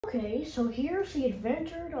Okay, so here's the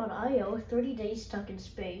adventure.io 30 days stuck in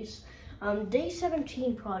space day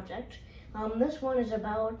 17 project. This one is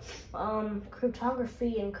about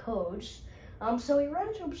cryptography and codes. So we ran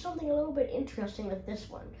into something a little bit interesting with this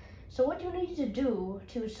one. So what you need to do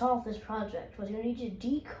to solve this project was you need to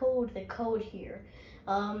decode the code here.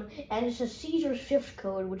 And it's a Caesar shift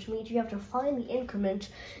code, which means you have to find the increment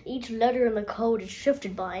each letter in the code is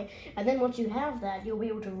shifted by. And then once you have that, you'll be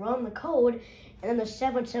able to run the code, and then the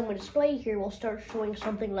 7-segment display here will start showing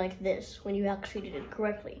something like this when you actually did it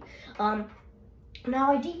correctly.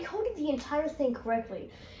 Now I decoded the entire thing correctly,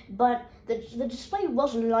 but the display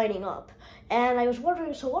wasn't lining up. And I was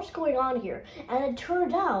wondering, so what's going on here? And it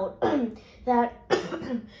turned out that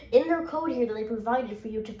in their code here that they provided for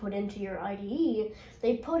you to put into your IDE,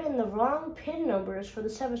 they put in the wrong pin numbers for the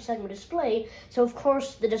 7-segment display, so of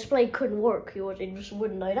course the display couldn't work, it just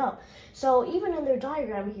wouldn't light up. So even in their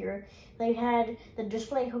diagram here, they had the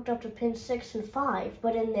display hooked up to pins 6 and 5,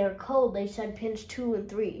 but in their code they said pins 2 and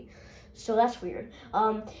 3. So that's weird.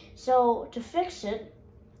 So to fix it,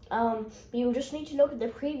 you just need to look at the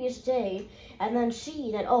previous day and then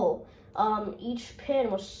see that, each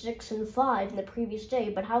pin was 6 and 5 in the previous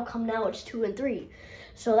day, but how come now it's 2 and 3?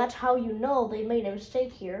 So that's how you know they made a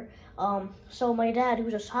mistake here. So my dad,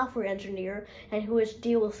 who's a software engineer and who has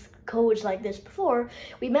dealt with codes like this before,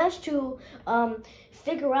 we managed to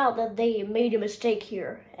figure out that they made a mistake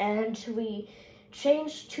here, and we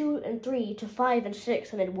changed 2 and 3 to 5 and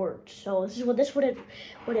 6, and it worked. So this is what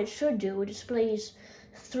it should do. It displays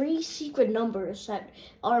 3 secret numbers that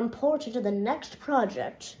are important to the next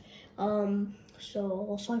project. So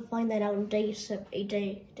we'll find that out in day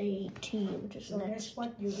 18, which is so next. that's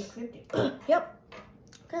what you decrypted. Yep.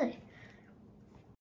 Okay.